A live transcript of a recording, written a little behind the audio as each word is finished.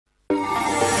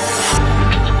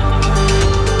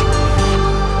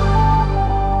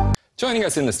Joining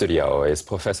us in the studio is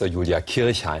Professor Julia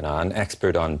Kirchheiner, an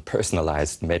expert on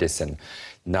personalized medicine.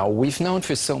 Now, we've known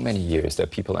for so many years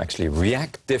that people actually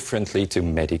react differently to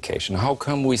medication. How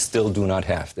come we still do not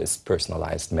have this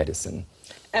personalized medicine?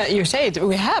 You say it,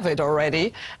 we have it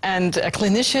already, and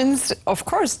clinicians, of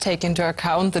course, take into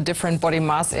account the different body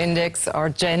mass index or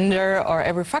gender or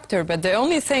every factor, but the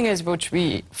only thing is which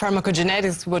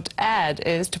pharmacogenetics would add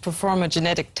is to perform a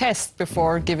genetic test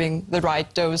before giving the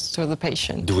right dose to the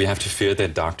patient. Do we have to fear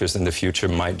that doctors in the future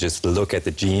might just look at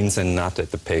the genes and not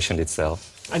at the patient itself?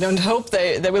 I don't hope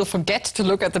they will forget to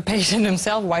look at the patient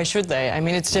himself. Why should they? I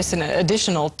mean, it's just an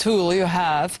additional tool you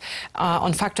have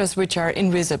on factors which are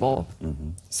invisible. Mm-hmm.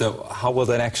 So how will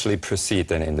that actually proceed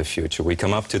then in the future? We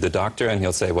come up to the doctor and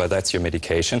he'll say, well, that's your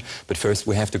medication, but first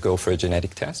we have to go for a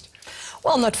genetic test?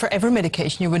 Well, not for every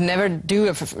medication. You would never do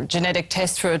a genetic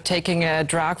test for taking a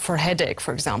drug for headache,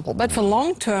 for example. But for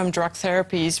long-term drug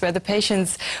therapies, where the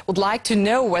patients would like to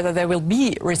know whether there will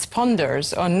be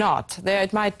responders or not, there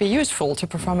it might be useful to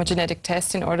perform a genetic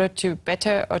test in order to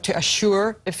better or to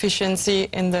assure efficiency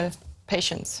in the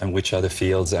patients. And which other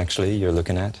fields actually you're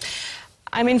looking at?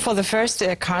 I mean, for the first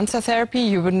cancer therapy,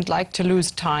 you wouldn't like to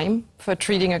lose time for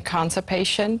treating a cancer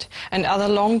patient, and other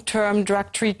long-term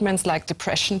drug treatments like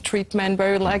depression treatment,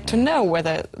 where you'd like to know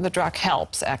whether the drug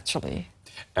helps actually.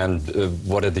 And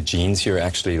what are the genes you're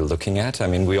actually looking at? I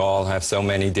mean, we all have so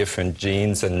many different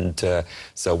genes, and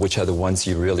so which are the ones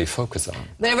you really focus on?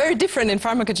 They're very different in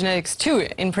pharmacogenetics too.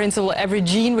 In principle, every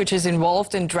gene which is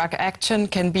involved in drug action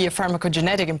can be a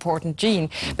pharmacogenetic important gene.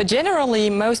 But generally,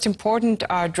 most important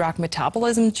are drug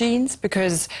metabolism genes,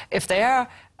 because if they are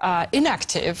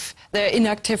inactive, they're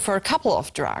inactive for a couple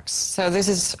of drugs. So this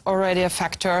is already a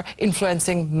factor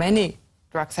influencing many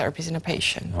drug therapies in a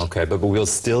patient. Okay, but we'll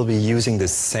still be using the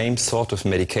same sort of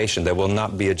medication. There will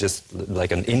not be just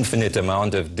like an infinite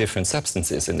amount of different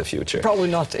substances in the future. Probably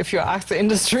not. If you ask the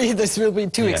industry, this will be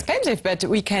too expensive, but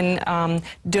we can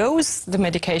dose the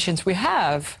medications we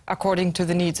have according to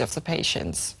the needs of the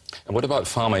patients. And what about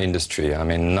pharma industry? I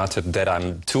mean, not that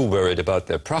I'm too worried about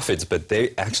their profits, but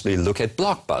they actually look at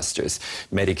blockbusters.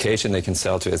 Medication they can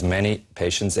sell to as many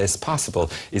patients as possible.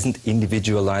 Isn't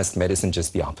individualized medicine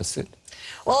just the opposite?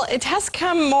 Well, it has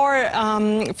come more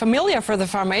familiar for the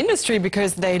pharma industry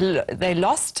because they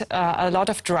lost a lot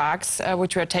of drugs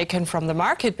which were taken from the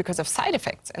market because of side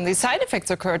effects. And these side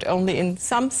effects occurred only in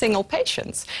some single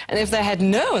patients. And if they had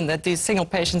known that these single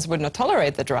patients would not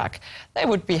tolerate the drug, they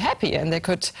would be happy and they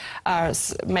could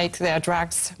make their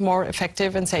drugs more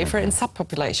effective and safer in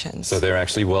subpopulations. So they're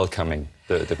actually welcoming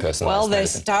the personalized Well, they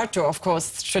medicine. start to, of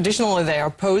course, traditionally they are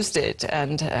opposed it,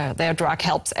 and their drug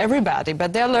helps everybody,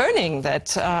 but they're learning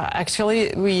that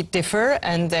actually we differ,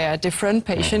 and there are different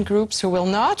patient groups who will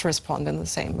not respond in the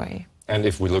same way. And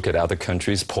if we look at other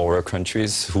countries, poorer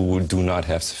countries, who do not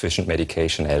have sufficient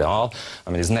medication at all, I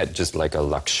mean, isn't that just like a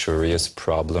luxurious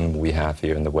problem we have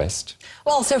here in the West?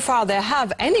 Well, so far they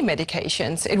have any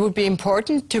medications. It would be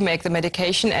important to make the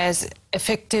medication as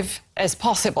effective as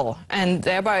possible. And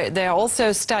thereby there are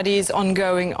also studies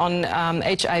ongoing on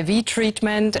HIV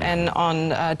treatment and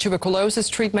on tuberculosis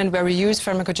treatment, where we use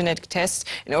pharmacogenetic tests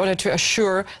in order to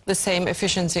assure the same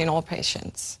efficiency in all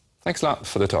patients. Thanks a lot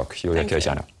for the talk, Julia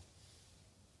Kirchheiner.